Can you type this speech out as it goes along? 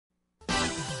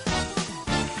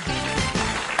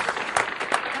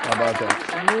about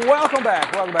that? Welcome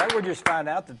back. Welcome back. We're just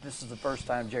finding out that this is the first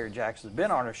time Jerry Jackson's been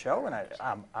on our show, and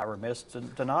I'm remiss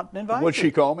to not invite What'd you.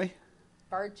 she call me?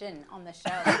 Virgin on the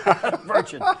show.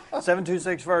 Virgin.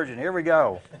 726 Virgin. Here we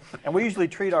go. And we usually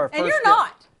treat our first... And you're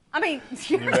not. I mean,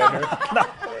 you're not. No.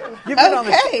 You've been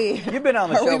Okay. you've been on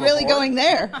the show Are we really before. going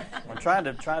there? I'm trying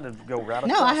to go right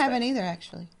No, across I haven't that. either,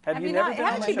 actually. Have you never been on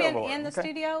Haven't the you show been before? in the Okay.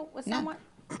 studio with No. someone?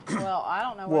 Well, I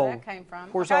don't know where that came from.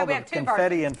 Of course, Okay, all we the have two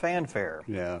confetti virgins. and fanfare.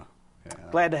 Yeah.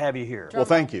 Glad to have you here. Well,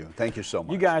 thank you. Thank you so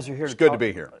much. You guys are here It's to good talk, to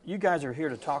be here. You guys are here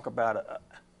to talk about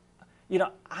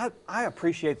I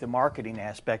appreciate the marketing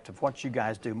aspect of what you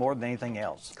guys do more than anything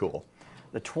else. Cool.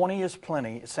 The 20 is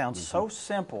plenty. It sounds so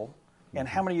simple. And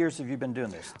how many years have you been doing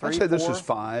this? I'd say this is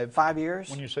 5. 5 years?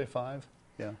 When you say 5?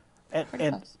 Yeah.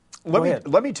 And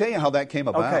Let me tell you how that came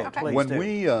about. Okay, please when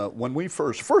do. when we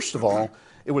first of all,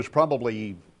 it was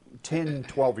probably 10,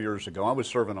 12 years ago. I was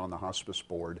serving on the hospice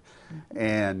board,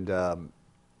 and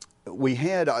we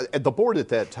had at the board at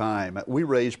that time. We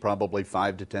raised probably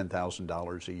 $5,000 to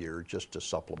 $10,000 a year just to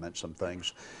supplement some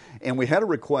things, and we had a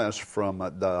request from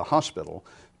the hospital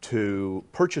to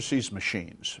purchase these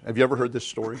machines. Have you ever heard this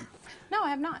story? No, I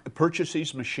have not. Purchase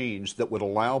these machines that would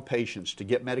allow patients to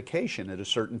get medication at a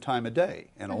certain time of day,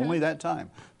 and only that time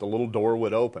the little door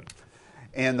would open.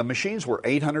 And the machines were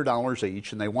 $800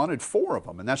 each, and they wanted 4 of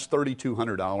them, and that's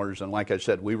 $3,200. And like I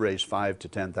said, we raised $5,000 to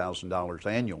 $10,000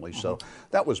 annually, so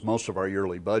that was most of our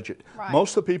yearly budget. Right.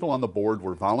 Most of the people on the board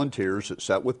were volunteers that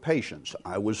sat with patients.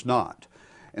 I was not.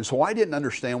 And so I didn't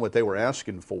understand what they were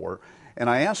asking for. And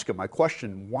I asked them, I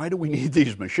questioned, why do we need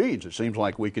these machines? It seems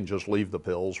like we can just leave the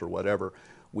pills or whatever.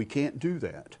 We can't do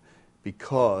that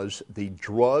because the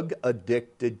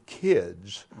drug-addicted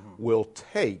kids will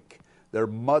take their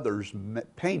mother's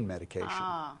pain medication.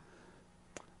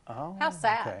 Oh, How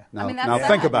sad. okay. Now, I mean, that's now sad.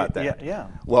 think about that. Yeah.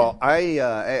 Well,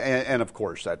 and of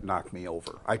course that knocked me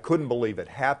over. I couldn't believe it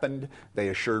happened. They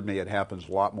assured me it happens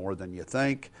a lot more than you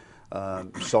think.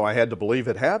 So I had to believe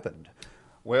it happened.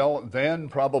 Well, then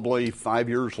probably 5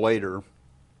 years later,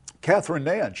 Catherine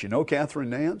Nance, you know Catherine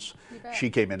Nance?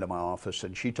 She came into my office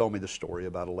and she told me the story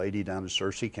about a lady down in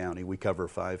Searcy County. We cover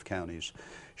 5 counties.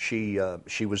 She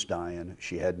was dying.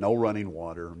 She had no running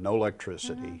water, no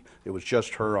electricity. It was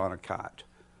just her on a cot.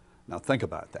 Now think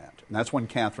about that. And that's when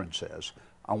Catherine says,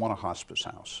 I want a hospice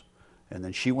house. And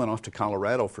then she went off to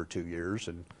Colorado for 2 years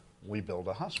and we built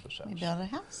a hospice house. We built a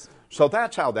house. So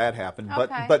that's how that happened.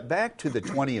 Okay. But back to the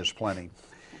 20 is plenty.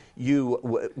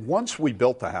 Once we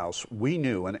built the house, we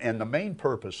knew, and the main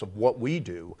purpose of what we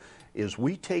do is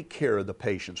we take care of the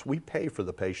patients. We pay for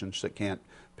the patients that can't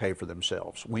pay for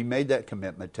themselves. We made that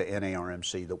commitment to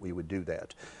NARMC that we would do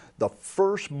that. The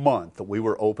first month that we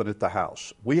were open at the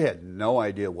house, we had no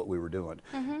idea what we were doing.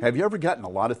 Have you ever gotten a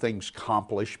lot of things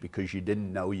accomplished because you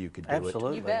didn't know you could do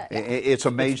Absolutely. You bet. it? It's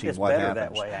amazing It's what better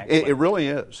happens. that way, actually. It really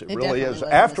is. It really definitely is. was in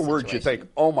this Afterwards, you situation.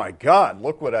 think, oh my God,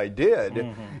 look what I did.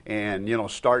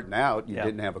 And, starting out, you Yeah.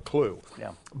 didn't have a clue.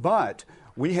 Yeah. But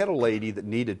we had a lady that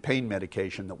needed pain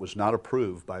medication that was not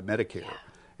approved by Medicare.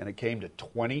 And it came to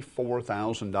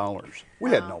 $24,000. We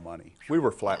had no money. We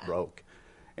were flat broke.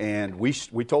 And we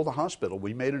told the hospital,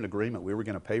 we made an agreement, we were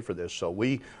going to pay for this. So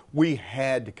we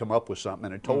had to come up with something.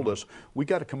 And it told us, we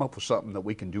got to come up with something that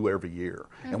we can do every year.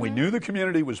 And we knew the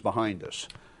community was behind us.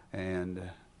 And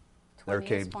there 20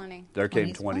 is came plenty.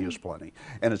 20 is plenty.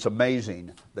 And it's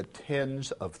amazing, the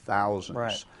tens of thousands.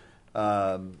 Right.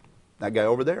 That guy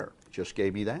over there just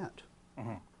gave me that.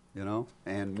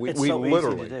 And we It's so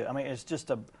literally, easy to do. I mean, it's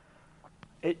just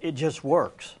it just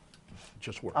works.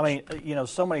 just works. I mean,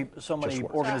 so many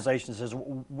works. organizations says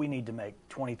we need to make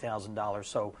 $20,000,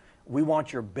 so we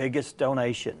want your biggest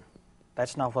donation.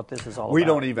 That's not what this is all about. We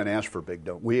don't even ask for big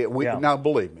donations. Yeah. Now,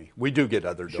 believe me, we do get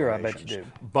other donations. Sure, I bet you do.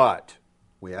 But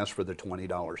we ask for the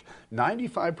 $20.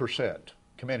 95%.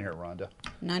 Come in here, Rhonda.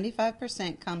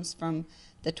 95% comes from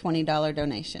the $20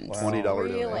 donations. $20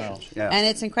 Really? donations. Yeah. And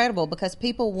it's incredible because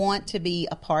people want to be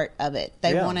a part of it.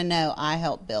 They Yeah. want to know I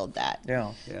helped build that.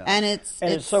 Yeah. Yeah. And it's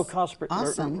so cost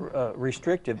awesome.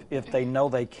 restrictive if they know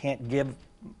they can't give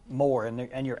more,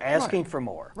 and you're asking for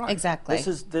more. Right. Exactly.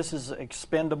 This is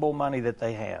expendable money that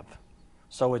they have,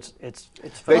 so it's They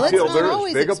Well, it's feel not they're as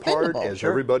always big a part expendable. as Sure.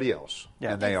 everybody else,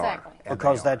 Yeah. and they Exactly. are. And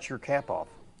because they are. that's your cap off.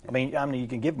 I mean, you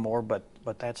can give more, but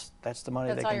that's the money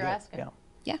That's they all can you're get. asking. Yeah,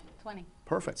 yeah. 20.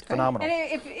 perfect. phenomenal.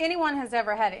 And if anyone has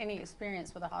ever had any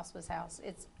experience with a hospice house,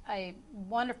 it's a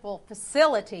wonderful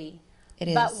facility.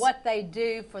 It But is. what they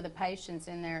do for the patients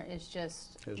in there is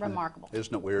just remarkable.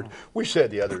 Isn't it weird? We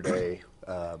said the other day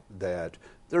that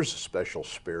there's a special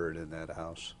spirit in that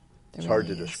house. It's hard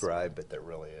to really is. describe, but there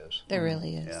really is. There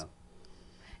really is. Yeah.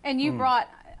 And you brought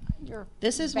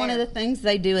This is one of the things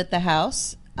they do at the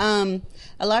house. A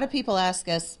lot of people ask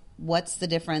us, what's the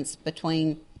difference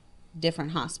between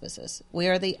different hospices? We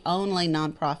are the only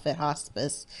nonprofit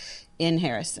hospice in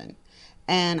Harrison.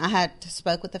 And I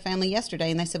spoke with the family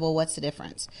yesterday, and they said, well, what's the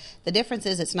difference? The difference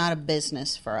is it's not a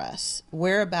business for us.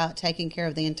 We're about taking care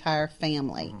of the entire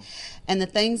family. Mm-hmm. And the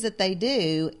things that they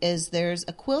do is there's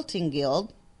a quilting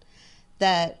guild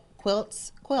that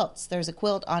quilts. There's a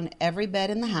quilt on every bed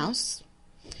in the house.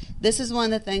 This is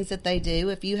one of the things that they do.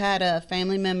 If you had a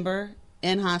family member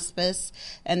in hospice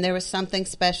and there was something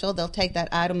special, they'll take that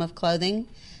item of clothing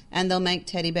and they'll make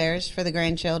teddy bears for the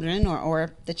grandchildren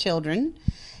or the children.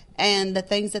 And the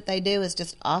things that they do is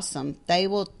just awesome. They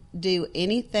will do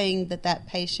anything that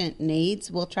patient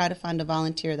needs. We'll try to find a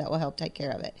volunteer that will help take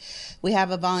care of it. We have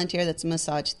a volunteer that's a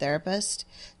massage therapist.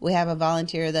 We have a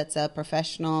volunteer that's a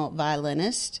professional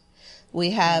violinist.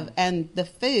 We have, and the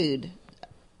food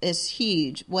is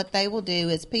huge. What they will do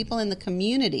is people in the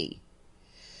community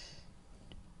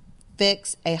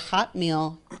fix a hot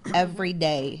meal every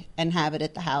day and have it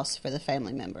at the house for the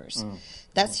family members.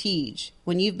 That's huge.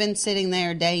 When you've been sitting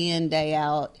there day in, day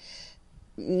out,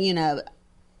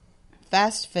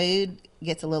 fast food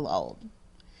gets a little old.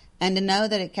 And to know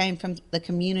that it came from the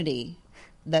community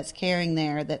that's caring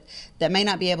there, that may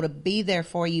not be able to be there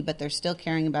for you, but they're still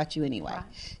caring about you anyway.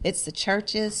 Right. It's the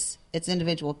churches, it's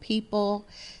individual people,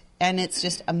 and it's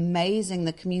just amazing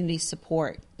the community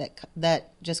support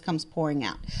that just comes pouring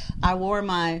out. I wore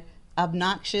my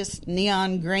obnoxious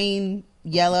neon green,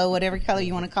 yellow, whatever color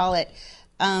you want to call it,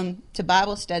 to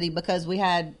Bible study because we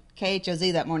had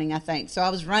KHOZ that morning, I think. So I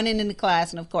was running into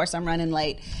class, and of course I'm running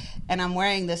late, and I'm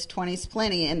wearing this 20s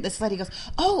Plenty, and this lady goes,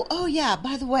 oh yeah,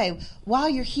 by the way, while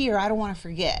you're here, I don't want to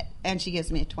forget. And she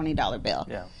gives me a $20 bill.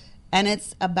 Yeah. And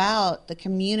it's about the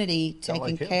community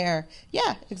taking care.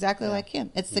 Yeah, exactly like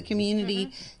him. It's the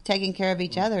community taking care of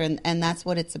each other, and that's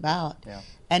what it's about. Yeah.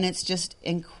 And it's just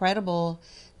incredible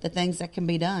the things that can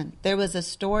be done. There was a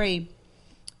story,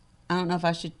 I don't know if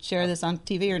I should share this on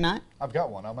TV or not. I've got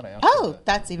one. I'm going to ask you that.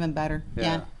 That's even better.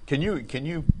 Yeah. Can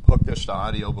you hook this to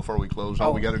audio before we close?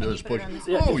 All we got to do is push.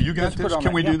 You got this?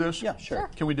 Can we do this? Yeah, sure.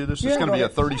 Can we do this? It's going to be a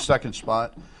 30-second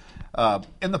spot.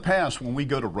 In the past, when we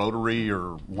go to Rotary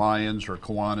or Lions or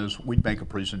Kiwanis, we'd make a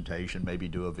presentation, maybe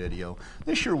do a video.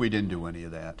 This year we didn't do any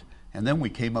of that. And then we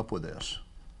came up with this.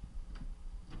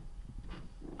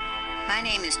 My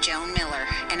name is Joan Miller,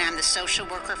 and I'm the social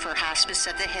worker for Hospice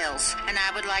of the Hills, and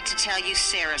I would like to tell you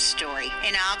Sarah's story.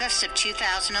 In August of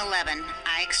 2011,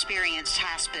 I experienced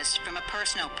hospice from a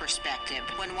personal perspective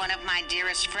when one of my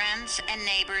dearest friends and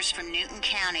neighbors from Newton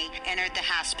County entered the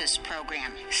hospice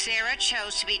program. Sarah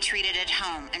chose to be treated at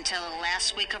home until the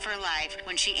last week of her life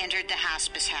when she entered the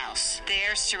hospice house.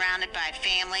 There, surrounded by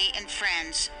family and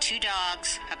friends, 2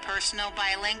 dogs, a personal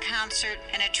violin concert,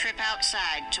 and a trip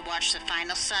outside to watch the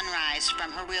final sunrise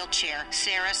from her wheelchair,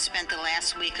 Sarah spent the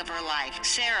last week of her life.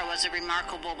 Sarah was a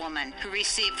remarkable woman who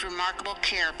received remarkable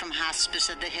care from Hospice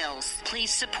of the Hills.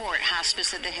 Please support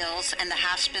Hospice of the Hills and the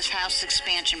Hospice House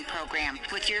Expansion Program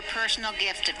with your personal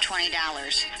gift of $20.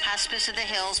 Hospice of the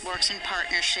Hills works in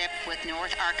partnership with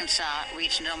North Arkansas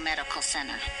Regional Medical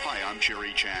Center. Hi, I'm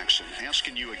Jerry Jackson,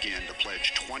 asking you again to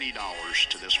pledge $20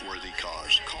 to this worthy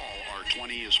cause. Call our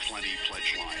 20 is Plenty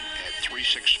pledge line at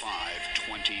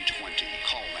 365-2020.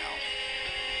 Call now.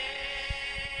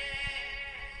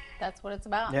 That's what it's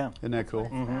about. Yeah. Isn't that cool?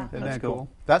 Mm-hmm. Isn't that cool?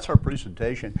 That's our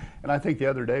presentation. And I think the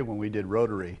other day when we did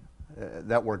Rotary,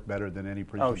 that worked better than any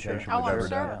presentation we've ever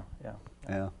done.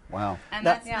 Yeah. Wow. And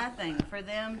that's nothing. For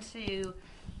them to,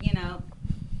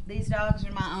 these dogs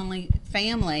are my only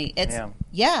family. It's,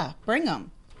 bring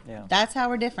them. Yeah. That's how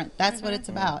we're different. That's what it's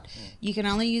about. You can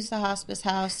only use the hospice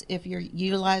house if you're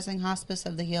utilizing Hospice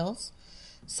of the Hills.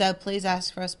 So please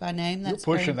ask for us by name. That's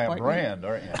You're pushing that brand,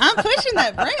 aren't you? I'm pushing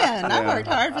that brand. I've worked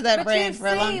hard for that brand for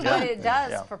a long time. But you see what it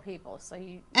does for people. So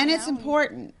it's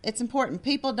important. It's important.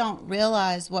 People don't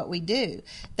realize what we do.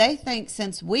 They think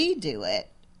since we do it,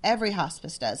 every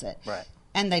hospice does it. Right.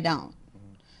 And they don't.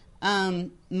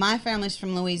 My family's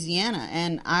from Louisiana,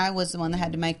 and I was the one that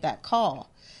had to make that call.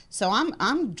 So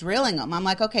I'm drilling them. I'm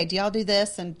like, okay, do y'all do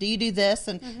this? And do you do this?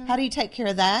 And how do you take care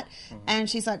of that? And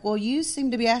she's like, well, you seem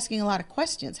to be asking a lot of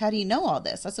questions. How do you know all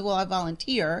this? I said, well, I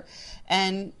volunteer,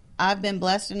 and I've been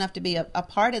blessed enough to be a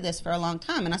part of this for a long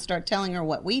time. And I started telling her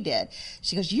what we did.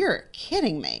 She goes, you're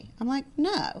kidding me. I'm like,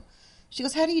 no. She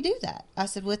goes, how do you do that? I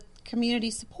said, with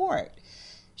community support.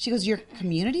 She goes, your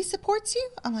community supports you?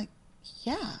 I'm like,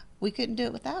 yeah, we couldn't do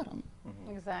it without them.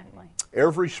 Exactly.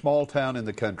 Every small town in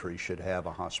the country should have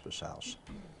a hospice house,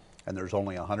 and there's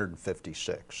only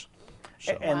 156.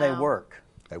 So. And they work.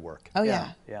 They work. Oh,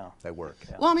 yeah. Yeah. They work.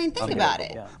 Well, I mean, think about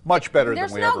it. Yeah. Much better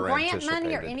There's than we no ever grant anticipated.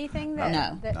 money or anything that.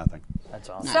 No. that- Nothing. That's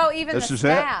awesome. So even This the is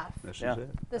staff, it. This Yeah. is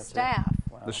it. the staff.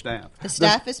 The staff. The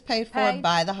staff is paid for Paid?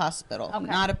 by the hospital. Okay.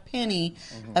 Not a penny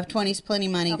of 20's Plenty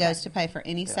money Okay. goes to pay for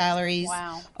any salaries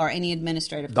Wow. or any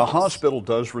administrative The fees. hospital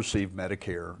does receive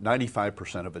Medicare.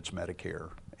 95% of it's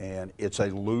Medicare, and it's a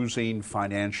losing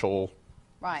financial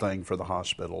Right. thing for the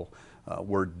hospital.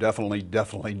 We're definitely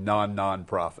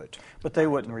non-profit. But they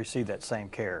wouldn't receive that same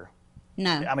care.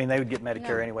 No. I mean, they would get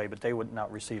Medicare No. anyway, but they would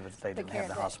not receive it if they didn't care have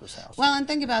the of it. hospice house. Well, and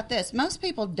think about this. Most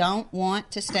people don't want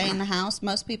to stay in the house.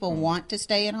 Most people want to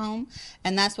stay at home,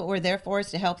 and that's what we're there for, is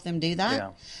to help them do that. Yeah.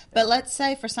 But let's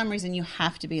say for some reason you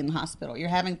have to be in the hospital. You're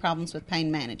having problems with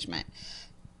pain management.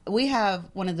 We have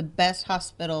one of the best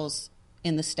hospitals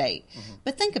in the state.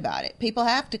 But think about it. People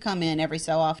have to come in every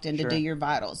so often to Sure. do your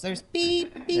vitals. There's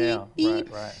beep, beep, Yeah,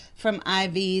 beep right. from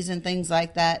IVs and things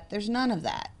like that. There's none of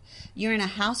that. You're in a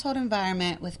household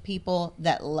environment with people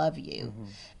that love you.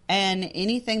 And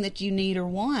anything that you need or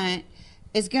want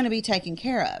is going to be taken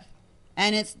care of.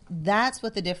 And that's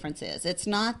what the difference is. It's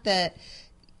not that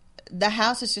the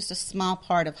house is just a small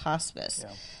part of hospice,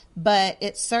 but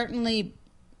it's certainly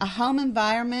a home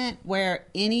environment where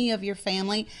any of your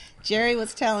family. Jerry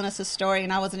was telling us a story,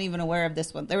 and I wasn't even aware of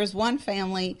this one. There was one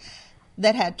family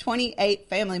that had 28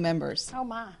 family members. Oh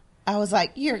my. I was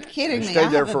like, "You're kidding They me! stayed I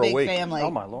there have for a a big week. family,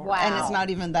 Oh, my Lord. Wow. and it's not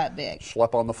even that big."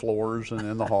 Slept on the floors and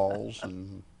in the halls,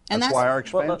 and And that's that's- why our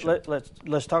Well, expansion.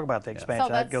 let's talk about the expansion. So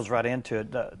that that's- goes right into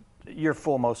it. You're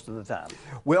full most of the time.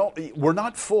 Well, we're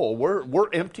not full. We're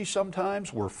empty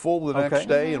sometimes. We're full the next Okay.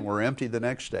 day, and we're empty the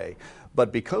next day.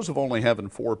 But because of only having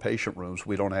 4 patient rooms,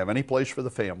 we don't have any place for the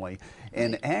family.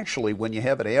 And actually, when you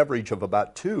have an average of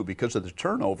about 2, because of the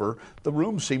turnover, the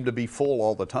rooms seem to be full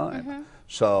all the time.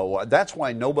 So that's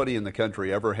why nobody in the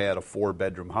country ever had a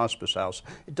 4-bedroom hospice house.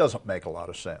 It doesn't make a lot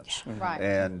of sense. Right.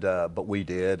 And but we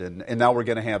did, and now we're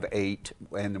going to have 8,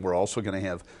 and we're also going to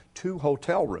have 2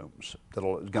 hotel rooms that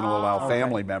are going to allow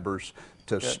family members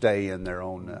to stay in their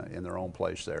own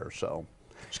place there. So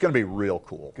it's going to be real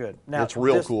cool. Good. Now, It's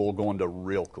real this- cool going to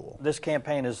real cool. This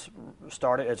campaign is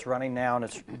started. It's running now, and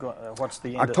what's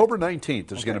the end? October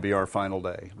 19th is going to be our final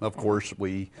day. Of course,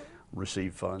 we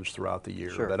receive funds throughout the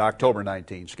year, Sure. but October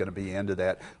 19th is going to be the end of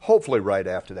that. Hopefully, right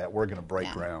after that, we're going to break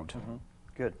ground.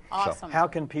 Good. Awesome. How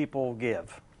can people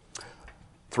give?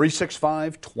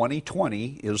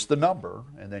 365-2020 is the number,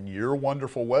 and then your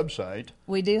wonderful website.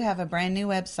 We do have a brand new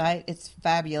website. It's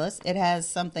fabulous. It has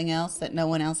something else that no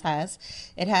one else has.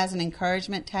 It has an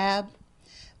encouragement tab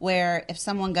where if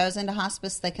someone goes into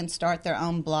hospice, they can start their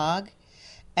own blog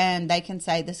and they can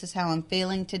say, "This is how I'm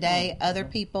feeling today." Other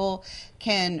people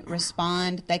can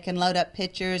respond. They can load up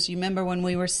pictures. You remember when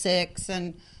we were 6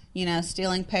 and,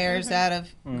 stealing pears out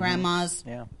of grandma's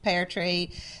Yeah. pear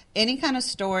tree? Any kind of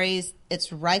stories,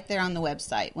 it's right there on the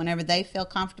website. Whenever they feel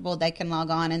comfortable, they can log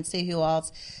on and see who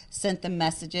else sent them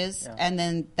messages. Yeah. And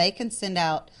then they can send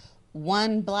out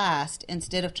one blast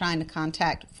instead of trying to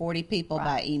contact 40 people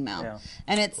by email. Yeah.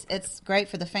 And it's great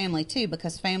for the family, too,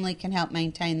 because family can help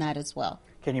maintain that as well.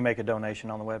 Can you make a donation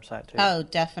on the website too? Oh,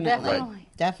 definitely. Definitely.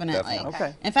 Definitely.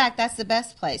 Okay. In fact, that's the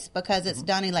best place because it's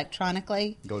done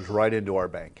electronically. Goes right into our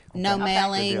bank. No Good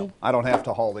mailing. deal. I don't have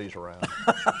to haul these around.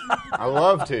 I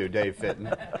love to, Dave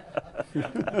Fitton.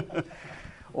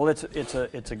 Well,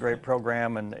 it's a great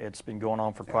program, and it's been going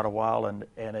on for quite a while, and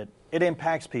it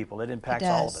impacts people. It impacts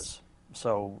all of does. us.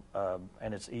 So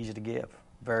and it's easy to give,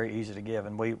 very easy to give,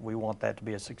 and we want that to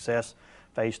be a success.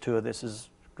 Phase 2 of this is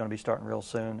going to be starting real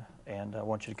soon, and I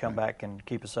want you to come back and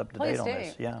keep us up to Please date on do.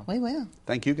 this. Yeah, We will.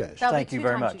 Thank you guys. That'll be Thank you 2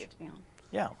 very times much. you get to be on.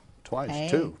 yeah. Twice. Hey.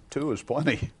 2. 2 is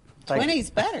plenty. Thank you. 20's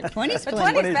better. 20's But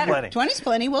plenty. 20's better. plenty. 20's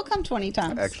plenty. We'll come 20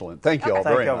 times. Excellent. Thank you all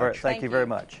Thank very you, much. Thank you Thank very you.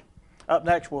 much. Up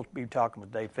next, we'll be talking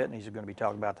with Dave Fitton. He's going to be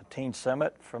talking about the Teen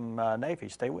Summit from NAFI.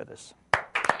 Stay with us.